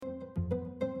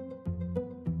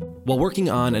While working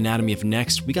on Anatomy of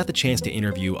Next, we got the chance to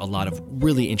interview a lot of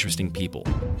really interesting people.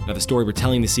 Now, the story we're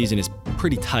telling this season is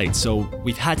pretty tight, so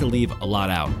we've had to leave a lot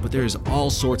out, but there's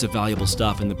all sorts of valuable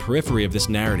stuff in the periphery of this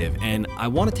narrative, and I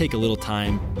want to take a little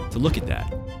time to look at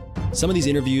that. Some of these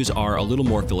interviews are a little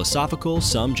more philosophical,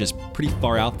 some just pretty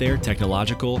far out there,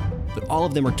 technological, but all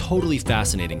of them are totally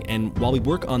fascinating, and while we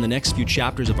work on the next few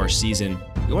chapters of our season,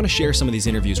 we want to share some of these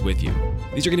interviews with you.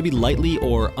 These are going to be lightly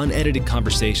or unedited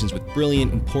conversations with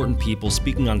brilliant, important people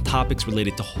speaking on topics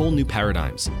related to whole new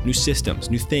paradigms, new systems,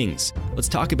 new things. Let's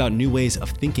talk about new ways of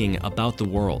thinking about the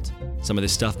world. Some of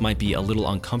this stuff might be a little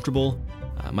uncomfortable,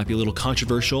 might be a little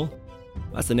controversial.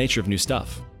 That's the nature of new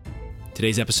stuff.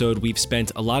 Today's episode, we've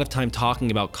spent a lot of time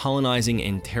talking about colonizing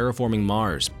and terraforming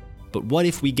Mars. But what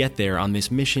if we get there on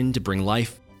this mission to bring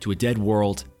life to a dead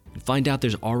world and find out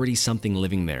there's already something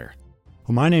living there?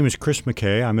 Well, my name is Chris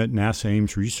McKay. I'm at NASA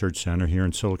Ames Research Center here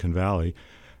in Silicon Valley.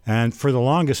 And for the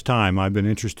longest time, I've been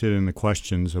interested in the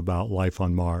questions about life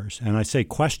on Mars. And I say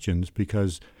questions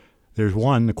because there's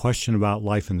one, the question about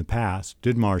life in the past.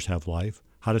 Did Mars have life?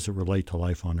 How does it relate to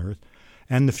life on Earth?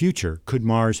 And the future. Could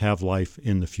Mars have life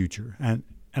in the future? And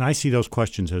I see those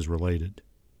questions as related.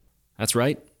 That's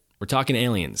right. We're talking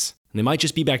aliens. And they might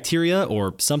just be bacteria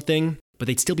or something, but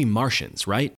they'd still be Martians,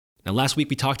 right? Now, last week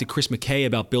we talked to Chris McKay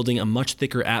about building a much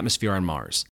thicker atmosphere on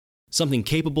Mars, something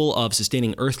capable of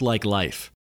sustaining Earth-like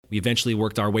life. We eventually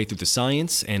worked our way through the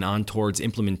science and on towards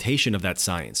implementation of that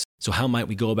science. So how might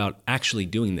we go about actually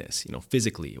doing this,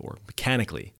 physically or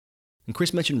mechanically? And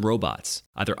Chris mentioned robots,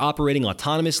 either operating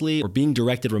autonomously or being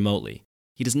directed remotely.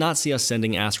 He does not see us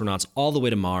sending astronauts all the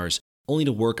way to Mars only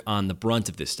to work on the brunt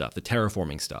of this stuff, the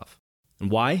terraforming stuff.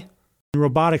 And why?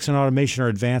 Robotics and automation are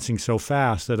advancing so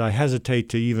fast that I hesitate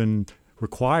to even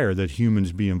require that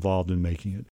humans be involved in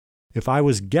making it. If I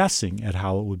was guessing at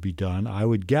how it would be done, I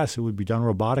would guess it would be done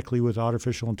robotically with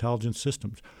artificial intelligence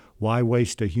systems. Why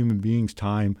waste a human being's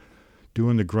time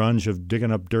doing the grunge of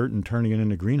digging up dirt and turning it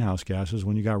into greenhouse gases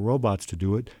when you got robots to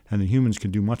do it, and the humans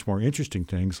can do much more interesting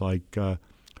things like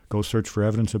go search for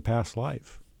evidence of past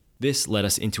life? This led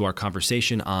us into our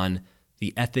conversation on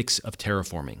the ethics of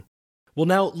terraforming. Well,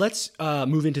 now let's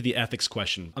move into the ethics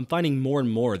question. I'm finding more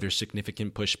and more there's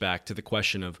significant pushback to the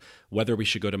question of whether we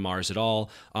should go to Mars at all.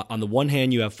 On the one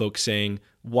hand, you have folks saying,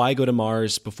 why go to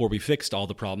Mars before we fixed all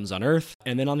the problems on Earth?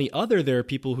 And then on the other, there are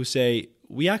people who say,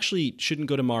 we actually shouldn't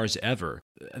go to Mars ever.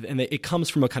 And it comes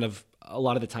from a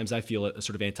lot of the times I feel a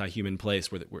sort of anti-human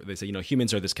place where they say,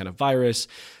 humans are this kind of virus,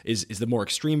 is the more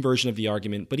extreme version of the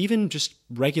argument. But even just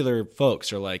regular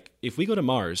folks are like, if we go to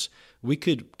Mars, we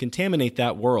could contaminate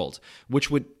that world,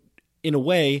 which would, in a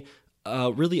way,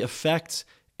 really affect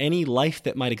any life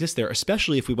that might exist there,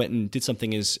 especially if we went and did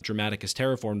something as dramatic as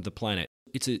terraformed the planet.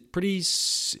 It's a pretty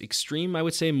extreme, I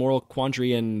would say, moral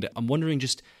quandary, and I'm wondering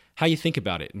just how you think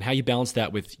about it and how you balance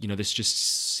that with, this just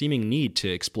seeming need to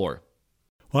explore.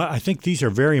 Well, I think these are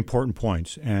very important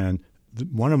points, and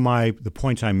one of the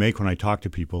points I make when I talk to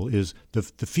people is the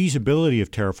feasibility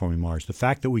of terraforming Mars, the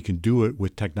fact that we can do it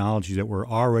with technology that we're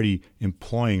already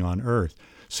employing on Earth,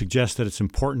 suggests that it's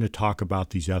important to talk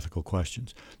about these ethical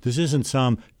questions. This isn't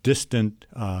some distant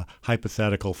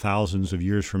hypothetical thousands of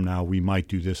years from now we might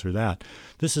do this or that.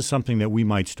 This is something that we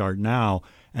might start now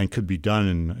and could be done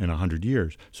in 100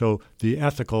 years. So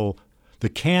the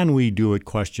can we do it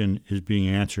question is being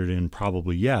answered in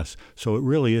probably yes. So it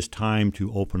really is time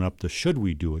to open up the should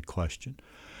we do it question.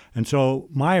 And so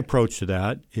my approach to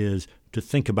that is to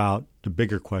think about the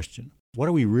bigger question. What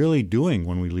are we really doing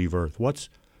when we leave Earth? What's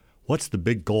the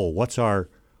big goal? What's our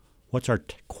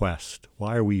quest?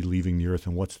 Why are we leaving the Earth,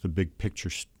 and what's the big picture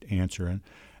answer?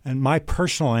 And my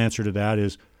personal answer to that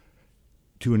is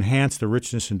to enhance the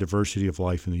richness and diversity of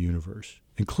life in the universe,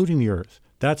 including the Earth.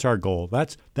 That's our goal.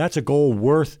 That's a goal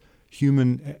worth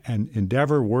human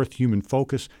endeavor, worth human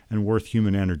focus, and worth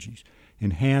human energies.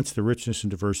 Enhance the richness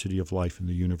and diversity of life in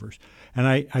the universe. And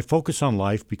I focus on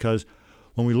life because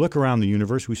when we look around the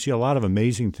universe, we see a lot of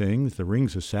amazing things, the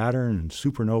rings of Saturn and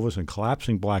supernovas and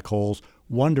collapsing black holes,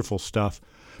 wonderful stuff.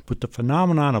 But the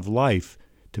phenomenon of life,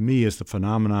 to me, is the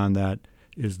phenomenon that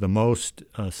is the most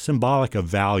symbolic of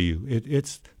value.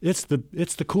 It's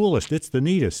the coolest. It's the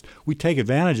neatest. We take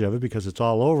advantage of it because it's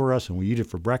all over us, and we eat it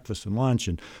for breakfast and lunch,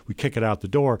 and we kick it out the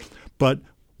door. But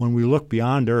when we look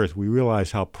beyond Earth, we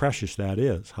realize how precious that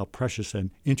is, how precious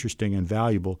and interesting and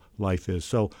valuable life is.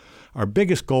 So our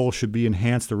biggest goal should be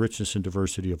enhance the richness and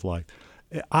diversity of life.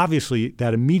 Obviously,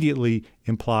 that immediately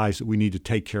implies that we need to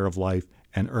take care of life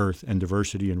and Earth and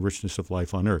diversity and richness of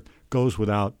life on Earth. Goes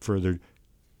without further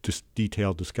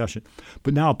detailed discussion.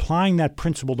 But now applying that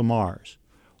principle to Mars,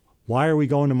 Why are we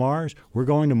going to Mars? We're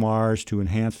going to Mars to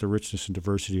enhance the richness and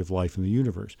diversity of life in the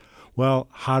universe. Well,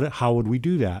 how would we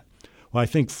do that? Well, I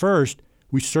think first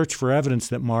we search for evidence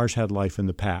that Mars had life in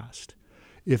the past.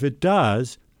 If it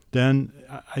does, then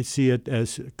I see it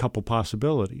as a couple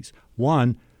possibilities.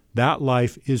 One, that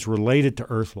life is related to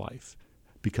Earth life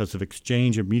because of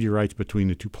exchange of meteorites between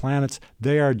the two planets.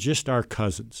 They are just our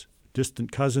cousins,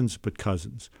 distant cousins, but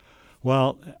cousins.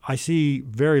 Well, I see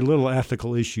very little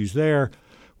ethical issues there.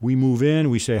 We move in,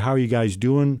 we say, how are you guys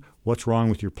doing? What's wrong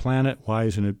with your planet? Why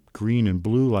isn't it green and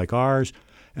blue like ours?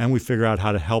 And we figure out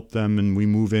how to help them, and we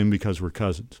move in because we're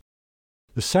cousins.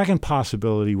 The second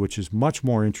possibility, which is much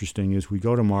more interesting, is we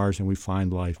go to Mars and we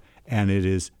find life, and it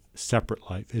is separate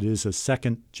life. It is a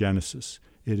second genesis.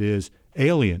 It is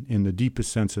alien in the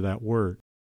deepest sense of that word.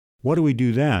 What do we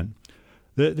do then?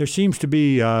 There seems to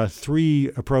be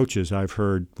three approaches I've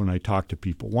heard when I talk to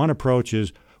people. One approach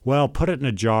is, well, put it in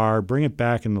a jar, bring it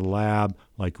back in the lab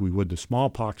like we would the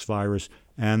smallpox virus,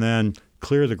 and then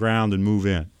clear the ground and move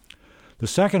in. The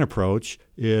second approach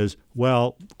is,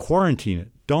 well, quarantine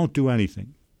it. Don't do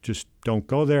anything. Just don't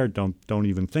go there. Don't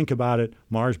even think about it.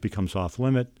 Mars becomes off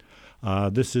limit.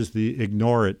 This is the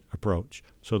ignore it approach.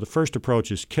 So the first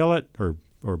approach is kill it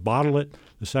or bottle it.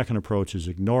 The second approach is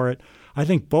ignore it. I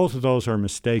think both of those are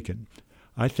mistaken.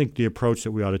 I think the approach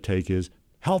that we ought to take is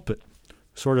help it.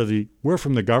 Sort of we're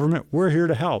from the government, we're here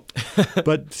to help.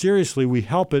 But seriously, we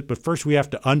help it, but first we have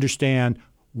to understand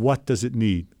what does it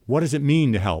need? What does it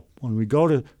mean to help? When we go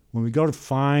to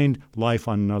find life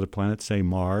on another planet, say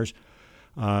Mars,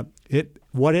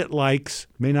 what it likes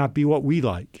may not be what we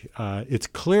like. It's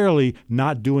clearly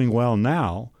not doing well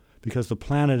now because the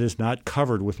planet is not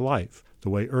covered with life the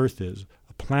way Earth is.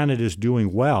 A planet is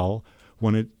doing well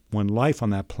when life on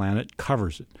that planet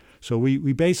covers it. So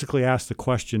we basically ask the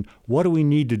question, what do we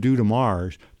need to do to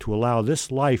Mars to allow this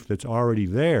life that's already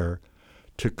there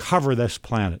to cover this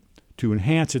planet, to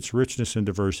enhance its richness and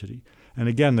diversity? And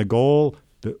again, the goal,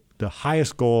 the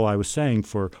highest goal I was saying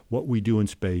for what we do in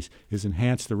space is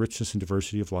enhance the richness and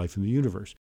diversity of life in the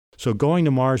universe. So going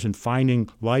to Mars and finding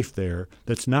life there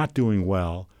that's not doing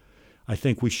well, I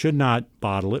think we should not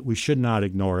bottle it. We should not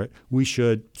ignore it. We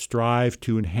should strive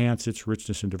to enhance its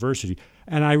richness and diversity.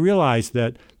 And I realize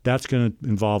that that's going to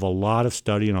involve a lot of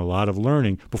study and a lot of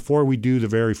learning before we do the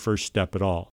very first step at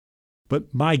all.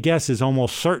 But my guess is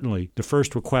almost certainly the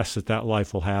first request that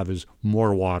life will have is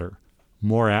more water,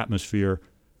 more atmosphere,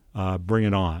 bring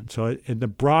it on. So in the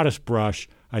broadest brush,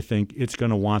 I think it's going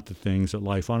to want the things that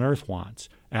life on Earth wants: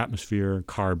 atmosphere,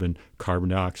 carbon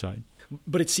dioxide.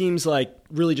 But it seems like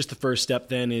really just the first step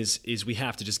then is we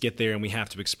have to just get there and we have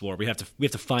to explore. We have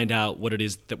to find out what it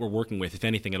is that we're working with, if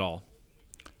anything at all.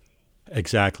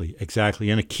 Exactly.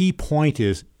 And a key point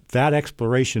is that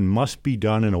exploration must be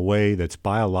done in a way that's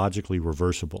biologically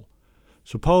reversible.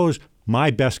 Suppose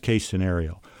my best case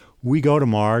scenario, we go to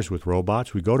Mars with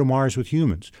robots, we go to Mars with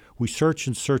humans, we search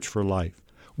for life.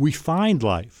 We find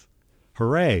life.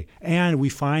 Hooray. And we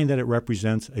find that it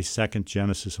represents a second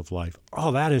genesis of life.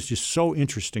 Oh, that is just so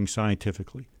interesting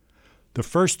scientifically. The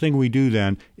first thing we do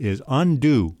then is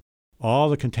undo all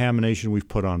the contamination we've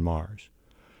put on Mars.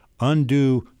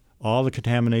 Undo all the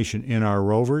contamination in our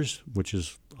rovers, which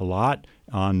is a lot,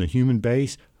 on the human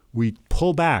base. We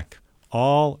pull back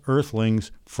all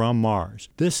Earthlings from Mars.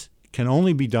 This can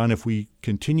only be done if we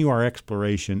continue our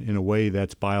exploration in a way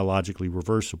that's biologically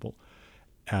reversible.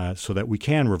 So that we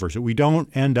can reverse it. We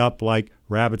don't end up like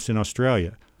rabbits in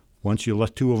Australia. Once you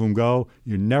let two of them go,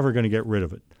 you're never going to get rid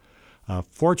of it.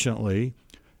 Fortunately,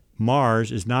 Mars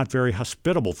is not very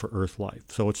hospitable for Earth life.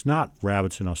 So it's not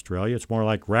rabbits in Australia. It's more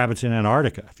like rabbits in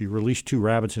Antarctica. If you release two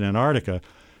rabbits in Antarctica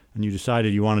and you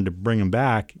decided you wanted to bring them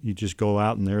back, you just go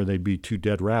out and there they'd be two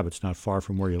dead rabbits not far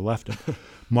from where you left them.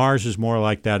 Mars is more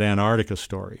like that Antarctica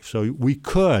story. So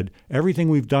everything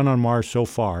we've done on Mars so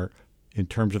far in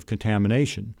terms of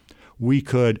contamination, we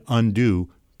could undo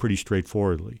pretty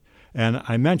straightforwardly. And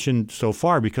I mentioned so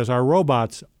far because our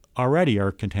robots already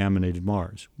are contaminated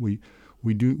Mars. We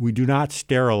do not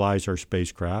sterilize our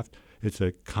spacecraft. It's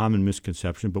a common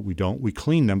misconception, but we don't. We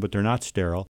clean them, but they're not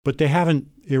sterile. But they haven't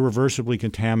irreversibly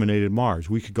contaminated Mars.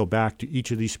 We could go back to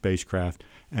each of these spacecraft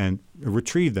and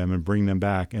retrieve them and bring them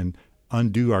back and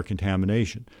undo our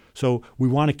contamination. So we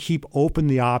want to keep open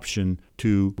the option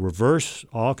to reverse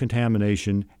all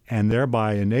contamination and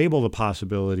thereby enable the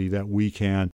possibility that we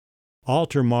can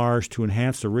alter Mars to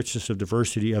enhance the richness of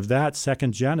diversity of that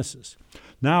second genesis.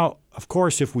 Now, of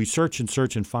course, if we search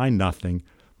and find nothing,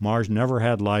 Mars never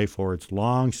had life or it's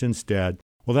long since dead,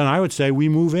 well, then I would say we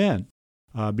move in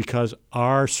because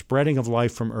our spreading of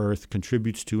life from Earth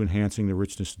contributes to enhancing the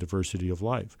richness and diversity of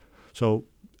life. So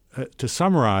to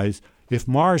summarize, if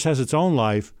Mars has its own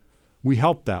life, we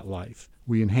help that life.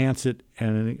 We enhance it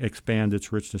and expand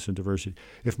its richness and diversity.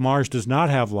 If Mars does not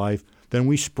have life, then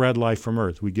we spread life from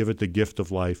Earth. We give it the gift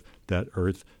of life that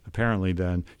Earth, apparently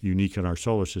then unique in our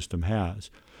solar system, has.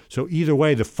 So either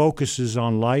way, the focus is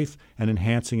on life and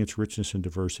enhancing its richness and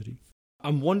diversity.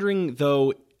 I'm wondering,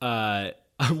 though,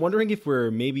 if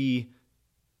we're maybe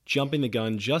jumping the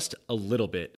gun just a little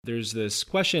bit. There's this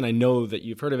question, I know that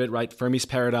you've heard of it, right? Fermi's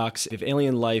paradox. If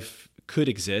alien life could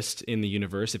exist in the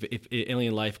universe, if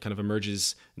alien life kind of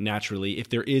emerges naturally, if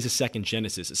there is a second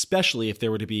Genesis, especially if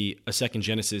there were to be a second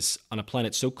Genesis on a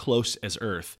planet so close as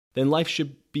Earth, then life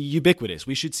should be ubiquitous.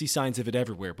 We should see signs of it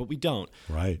everywhere, but we don't.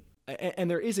 Right. And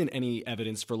there isn't any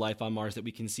evidence for life on Mars that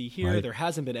we can see here. Right. There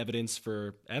hasn't been evidence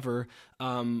forever.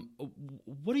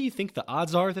 What do you think the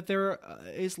odds are that there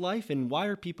is life, and why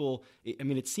are people, I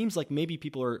mean, it seems like maybe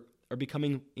people are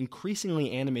becoming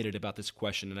increasingly animated about this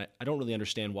question, and I don't really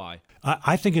understand why.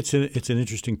 I think it's an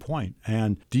interesting point.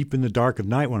 And deep in the dark of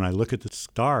night, when I look at the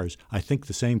stars, I think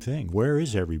the same thing. Where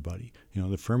is everybody?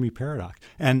 The Fermi paradox.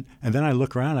 And then I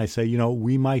look around and I say,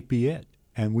 we might be it,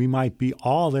 and we might be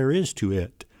all there is to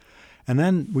it. And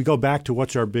then we go back to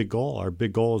what's our big goal. Our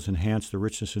big goal is enhance the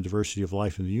richness and diversity of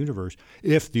life in the universe.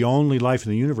 If the only life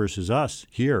in the universe is us,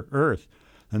 here, Earth,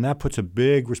 then that puts a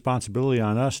big responsibility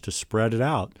on us to spread it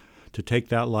out, to take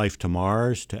that life to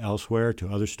Mars, to elsewhere, to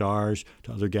other stars,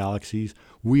 to other galaxies.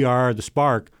 We are the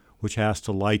spark which has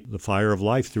to light the fire of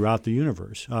life throughout the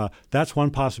universe. That's one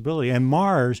possibility. And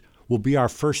Mars will be our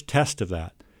first test of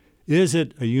that. Is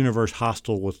it a universe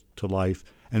hostile to life,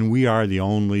 and we are the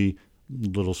only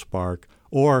little spark?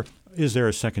 Or is there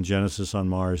a second Genesis on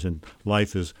Mars and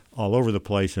life is all over the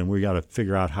place and we got to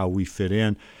figure out how we fit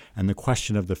in? And the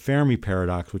question of the Fermi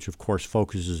paradox, which of course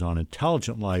focuses on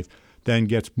intelligent life, then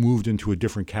gets moved into a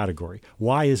different category.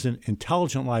 Why isn't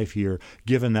intelligent life here,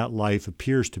 given that life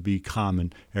appears to be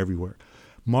common everywhere?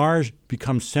 Mars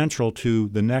becomes central to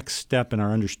the next step in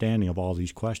our understanding of all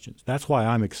these questions. That's why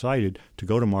I'm excited to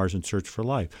go to Mars and search for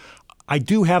life. I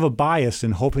do have a bias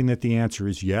in hoping that the answer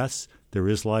is yes, there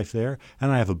is life there,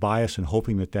 and I have a bias in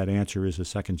hoping that that answer is a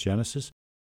second Genesis.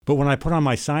 But when I put on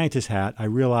my scientist hat, I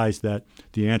realize that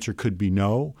the answer could be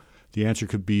no, the answer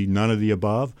could be none of the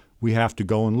above. We have to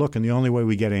go and look, and the only way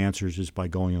we get answers is by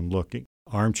going and looking.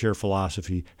 Armchair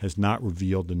philosophy has not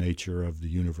revealed the nature of the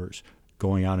universe.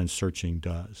 Going out and searching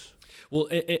does. Well,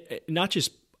 it not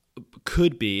just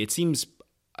could be, it seems,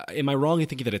 am I wrong in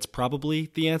thinking that it's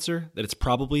probably the answer? That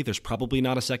there's probably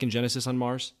not a second Genesis on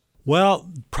Mars? Well,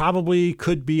 probably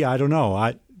could be. I don't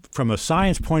know. From a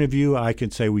science point of view, I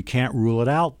could say we can't rule it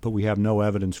out, but we have no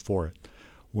evidence for it.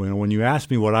 When you ask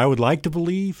me what I would like to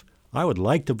believe, I would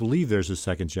like to believe there's a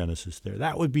second Genesis there.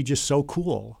 That would be just so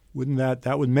cool. Wouldn't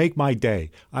that would make my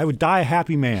day. I would die a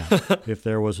happy man if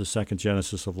there was a second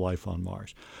Genesis of life on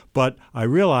Mars. But I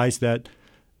realize that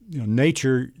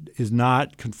nature is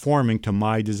not conforming to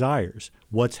my desires.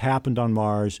 What's happened on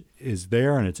Mars is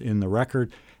there and it's in the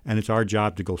record, and it's our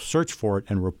job to go search for it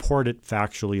and report it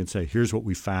factually and say, here's what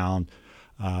we found.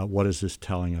 What is this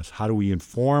telling us? How do we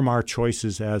inform our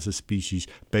choices as a species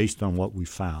based on what we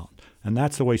found? And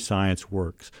that's the way science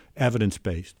works,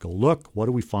 evidence-based. Go look, what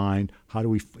do we find? How do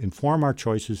we inform our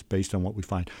choices based on what we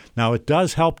find? Now, it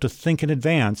does help to think in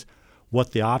advance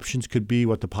what the options could be,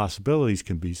 what the possibilities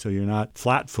can be, so you're not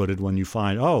flat-footed when you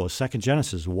find, a second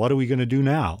Genesis, what are we going to do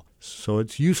now? So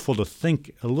it's useful to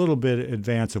think a little bit in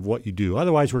advance of what you do.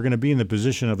 Otherwise, we're going to be in the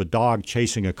position of a dog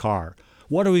chasing a car.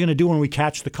 What are we going to do when we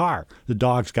catch the car? The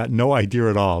dog's got no idea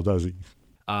at all, does he?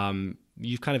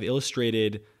 You've kind of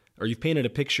illustrated, or you've painted a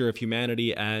picture of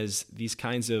humanity as these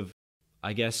kinds of,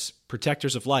 I guess,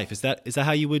 protectors of life. Is that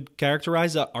how you would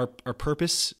characterize our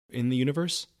purpose in the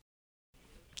universe?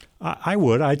 I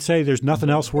would. I'd say there's nothing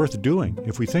else worth doing.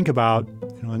 If we think about,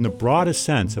 in the broadest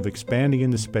sense of expanding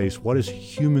into space, what is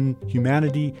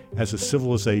humanity as a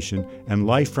civilization and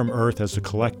life from Earth as a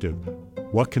collective?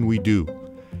 What can we do?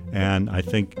 And I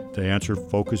think the answer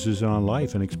focuses on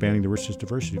life and expanding the richness and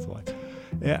diversity of life.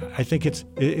 I think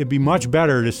it'd be much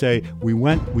better to say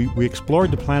we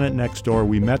explored the planet next door,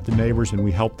 we met the neighbors, and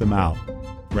we helped them out,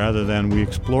 rather than we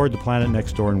explored the planet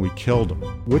next door and we killed them.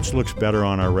 Which looks better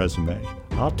on our resume?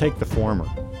 I'll take the former.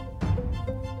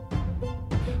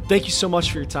 Thank you so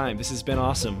much for your time. This has been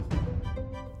awesome.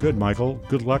 Good, Michael.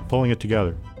 Good luck pulling it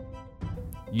together.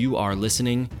 You are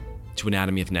listening to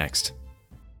Anatomy of Next.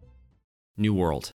 New World.